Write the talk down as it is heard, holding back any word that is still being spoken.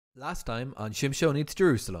Last time on Shimshon Eats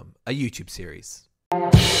Jerusalem, a YouTube series.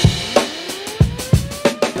 I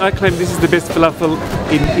claim this is the best falafel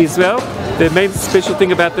in Israel. The main special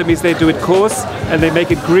thing about them is they do it coarse and they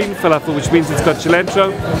make it green falafel, which means it's got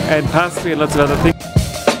cilantro and parsley and lots of other things.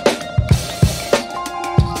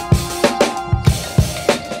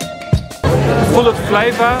 Full of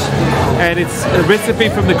flavor, and it's a recipe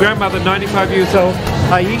from the grandmother, 95 years old,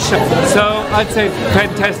 Aisha. So I'd say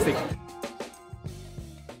fantastic.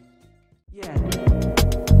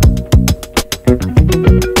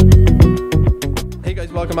 Hey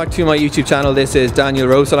guys, welcome back to my YouTube channel. This is Daniel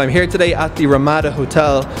Rosehill. I'm here today at the Ramada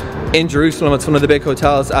Hotel in Jerusalem. It's one of the big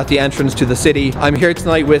hotels at the entrance to the city. I'm here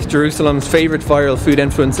tonight with Jerusalem's favorite viral food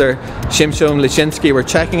influencer, Shimshon Leshinsky. We're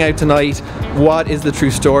checking out tonight what is the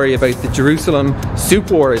true story about the Jerusalem soup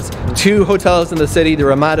wars. Two hotels in the city, the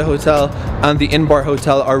Ramada Hotel and the Inbal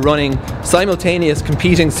Hotel, are running simultaneous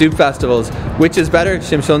competing soup festivals. Which is better?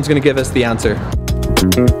 Shimshon's going to give us the answer.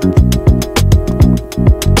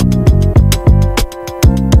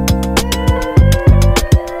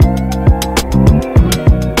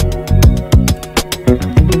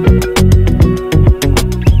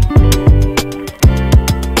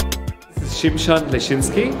 Shimshon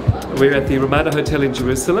Leshinsky. We're at the Ramada Hotel in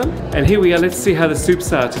Jerusalem, and here we are. Let's see how the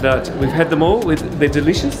soups are tonight. We've had them all. They're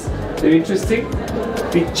delicious. They're interesting.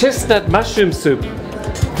 The chestnut mushroom soup.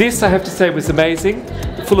 This, I have to say, was amazing.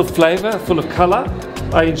 Full of flavor, full of color.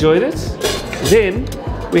 I enjoyed it. Then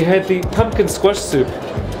we had the pumpkin squash soup.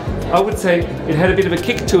 I would say it had a bit of a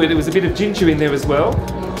kick to it. There was a bit of ginger in there as well.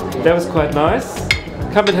 That was quite nice.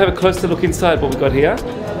 Come and have a closer look inside what we got here.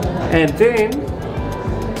 And then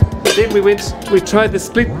we tried the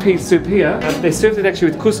split pea soup here. They served it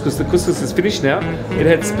actually with couscous. The couscous is finished now. It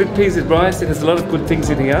had split peas with rice. It has a lot of good things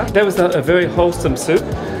in here. That was a very wholesome soup.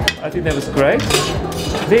 I think that was great.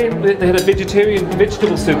 Then they had a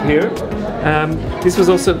vegetable soup here. This was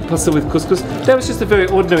also pasta with couscous. That was just a very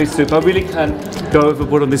ordinary soup. I really can't go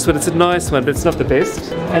overboard on this one. It's a nice one, but it's not the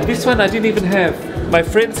best. And this one I didn't even have. My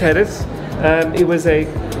friends had it. It was a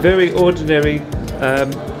very ordinary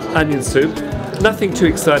onion soup. Nothing too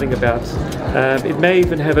exciting about. It may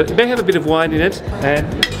have a bit of wine in it,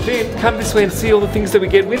 and then come this way and see all the things that we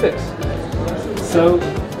get with it. So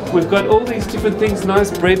we've got all these different things, nice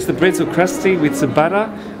breads. The breads were crusty with some butter.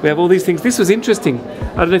 We have all these things. This was interesting.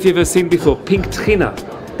 I don't know if you've ever seen before, pink trina.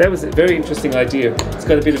 That was a very interesting idea. It's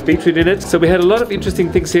got a bit of beetroot in it. So we had a lot of interesting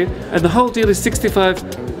things here, and the whole deal is 65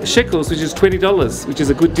 shekels, which is $20, which is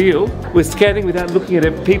a good deal. We're scanning without looking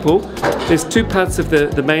at people. There's two parts of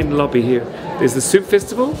the main lobby here. There's the soup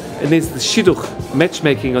festival, and there's the shidduch,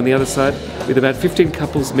 matchmaking on the other side, with about 15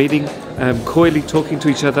 couples meeting, coyly talking to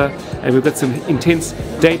each other, and we've got some intense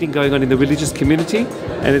dating going on in the religious community,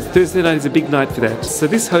 and Thursday night is a big night for that. So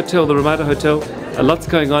this hotel, the Ramada Hotel, a lot's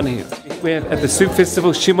going on here. We're at the soup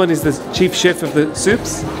festival. Shimon is the chief chef of the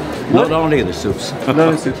soups. Not only the soups.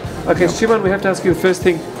 No soups. Okay, Shimon, we have to ask you the first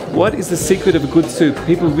thing. What is the secret of a good soup?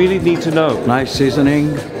 People really need to know. Nice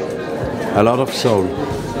seasoning, a lot of salt.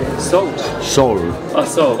 Salt? Salt. Oh,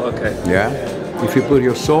 salt, okay. Yeah. If you put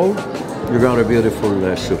your salt, you got a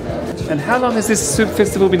beautiful soup. And how long has this soup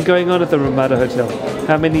festival been going on at the Ramada Hotel?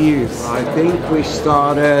 How many years? I think we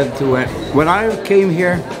started when I came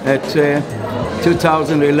here at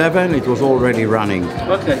 2011. It was already running.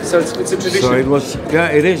 Okay, so it's a tradition. So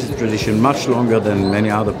it is a tradition, much longer than many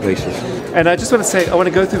other places. And I just want to say, I want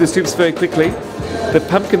to go through the soups very quickly. The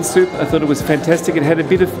pumpkin soup, I thought it was fantastic. It had a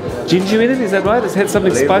bit of ginger in it, is that right? It had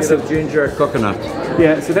something spicy. A bit of ginger, coconut.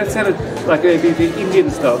 Yeah, so that sounded like the Indian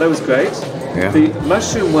style. That was great. Yeah. The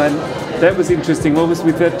mushroom one, that was interesting. What was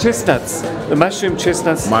with the chestnuts? The mushroom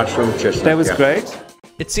chestnuts. Mushroom chestnut. That was great.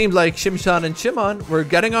 It seemed like Shimshon and Shimon were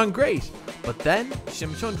getting on great, but then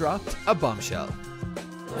Shimshon dropped a bombshell.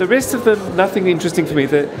 The rest of them, nothing interesting for me.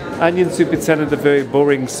 The onion soup, it sounded a very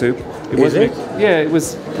boring soup. Is it? Yeah, it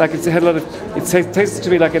was like it had a lot of. It tasted to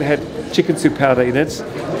me like it had chicken soup powder in it,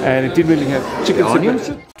 and it didn't really have chicken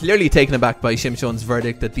soup. Clearly taken aback by Shimshon's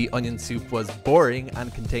verdict that the onion soup was boring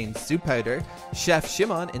and contained soup powder, Chef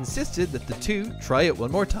Shimon insisted that the two try it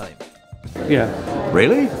one more time. Yeah.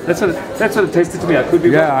 Really? That's what it tasted to me. I could be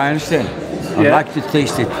wrong. Yeah, I understand. I'd like to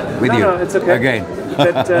taste it with you. No, it's okay. Again.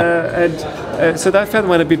 So I found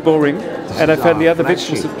one a bit boring, and I found the other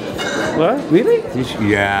vegetables. What? Really? This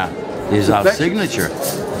is our signature.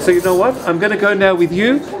 So you know what? I'm going to go now with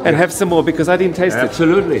you and have some more because I didn't taste it.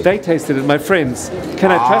 Absolutely. They tasted it, my friends.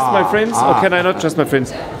 Can I trust my friends or can I not trust my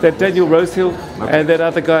friends? That Daniel Rosehill and that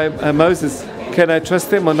other guy, Moses, can I trust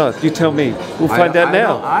them or not? You tell me. We'll find out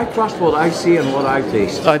now. I trust what I see and what I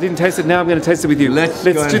taste. I didn't taste it now. I'm going to taste it with you. Let's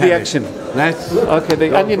do the action. Let's. Okay,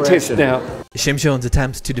 the onion test now. Shimshon's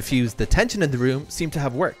attempts to diffuse the tension in the room seem to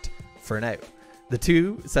have worked, for now. The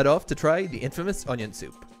two set off to try the infamous onion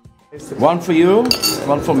soup. One for you,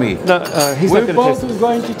 one for me. No, he's not We're going to both taste it.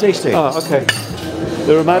 going to taste it. Oh, okay.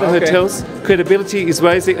 The Ramada Hotel's credibility is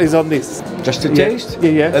on this. Just a taste?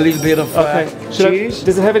 Yeah. A little bit of cheese.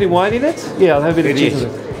 Does it have any wine in it? Yeah, I'll have a bit of cheese in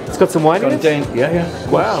it. It's got some wine in it? Yeah.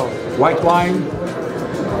 Wow. White wine.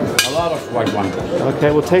 A lot of white wine.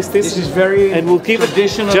 Okay, we'll taste this. This is very and we'll give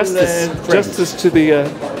traditional it justice to the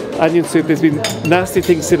onion soup. There's been nasty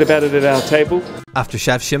things said about it at our table. After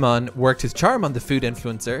Chef Shimon worked his charm on the food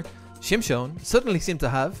influencer, Shimshon suddenly seemed to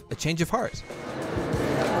have a change of heart.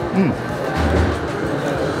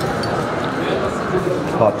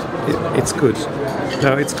 hot. It's good.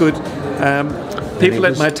 No, it's good. People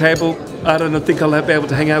at my table, I don't think I'll be able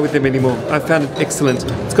to hang out with them anymore. I found it excellent.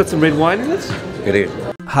 It's got some red wine in it. It is.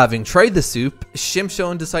 Having tried the soup,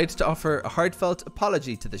 Shimshon decided to offer a heartfelt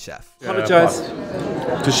apology to the chef. Apologise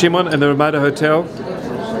to Shimon and the Ramada Hotel.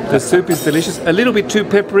 The soup is delicious. A little bit too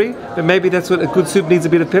peppery, but maybe that's what a good soup needs, a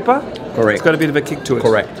bit of pepper. Correct. It's got a bit of a kick to it.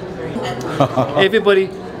 Correct. Everybody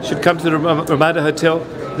should come to the Ramada Hotel,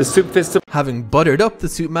 the soup festival. Having buttered up the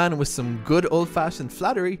soup man with some good old-fashioned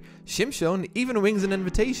flattery, Shimshon even wings an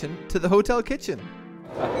invitation to the hotel kitchen.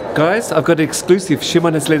 Guys, I've got an exclusive.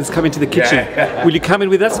 Shimon has let us come into the kitchen. Yeah. Will you come in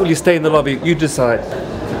with us or will you stay in the lobby? You decide.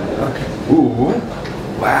 Okay. Ooh.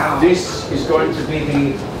 Wow. This is going to be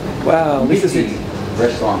the this is it.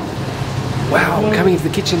 Restaurant. Wow, I'm coming into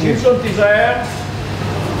the kitchen here. Shimshon desire.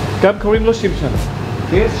 גם קוראים לו שמשון.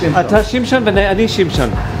 Here's Shimshon. אתה שמשון ואני שמשון.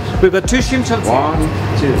 We've got two Shimshons. 1,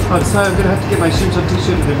 2. I'm sorry, I'm going to have to get my Shimshon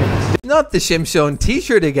t-shirt in a minute. Not the Shimshon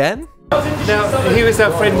t-shirt again. Now, here is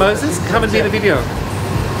our friend Moses. Come and be in the video.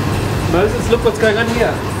 Moses, look what's going on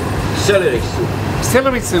here. Celery soup.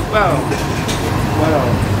 Celery soup, wow. Wow.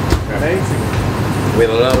 Amazing. With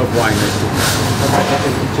a lot of wine.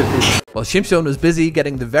 While Shimshon was busy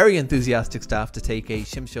getting the very enthusiastic staff to take a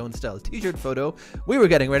Shimshon-style t-shirt photo, we were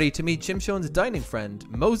getting ready to meet Shimshon's dining friend,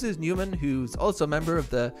 Moses Newman, who's also a member of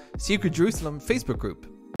the Secret Jerusalem Facebook group.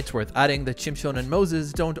 It's worth adding that Shimshon and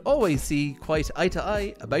Moses don't always see quite eye to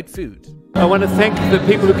eye about food. I want to thank the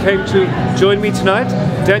people who came to join me tonight.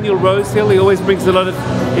 Daniel Rosehill, he always brings a lot of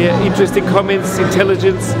interesting comments,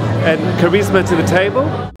 intelligence and charisma to the table.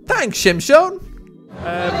 Thanks, Shimshon!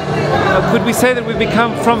 Could we say that we've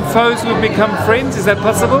become, from foes, we've become friends? Is that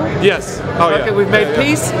possible? Yes. Okay, we've made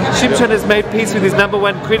peace. Shimshon has made peace with his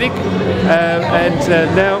 #1 critic, and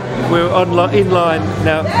now we're in line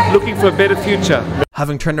now, looking for a better future.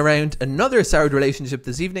 Having turned around another soured relationship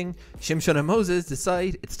this evening, Shimshon and Moses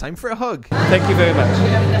decide it's time for a hug. Thank you very much.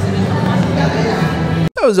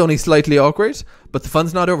 That was only slightly awkward, but the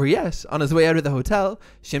fun's not over yet. On his way out of the hotel,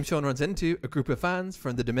 Shimshon runs into a group of fans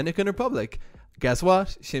from the Dominican Republic. Guess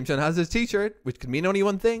what? Shimshon has his t-shirt, which could mean only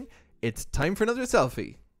one thing. It's time for another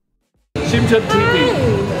selfie. Shimshon TV.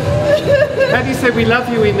 How do you say we love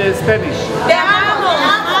you in Spanish? Te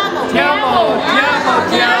amo, te amo, te amo,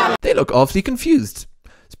 te amo. They look awfully confused.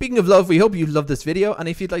 Speaking of love, we hope you loved this video, and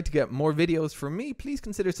if you'd like to get more videos from me, please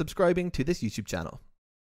consider subscribing to this YouTube channel.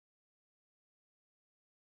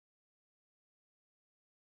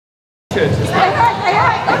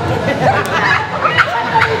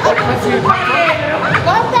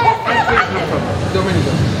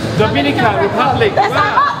 Dominica Republic.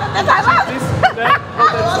 Wow.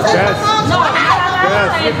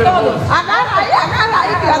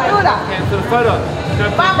 For the photo.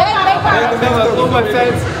 All my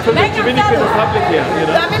fans from the Dominican Republic here. You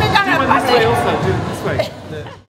know? Do one this way also. Do it this way.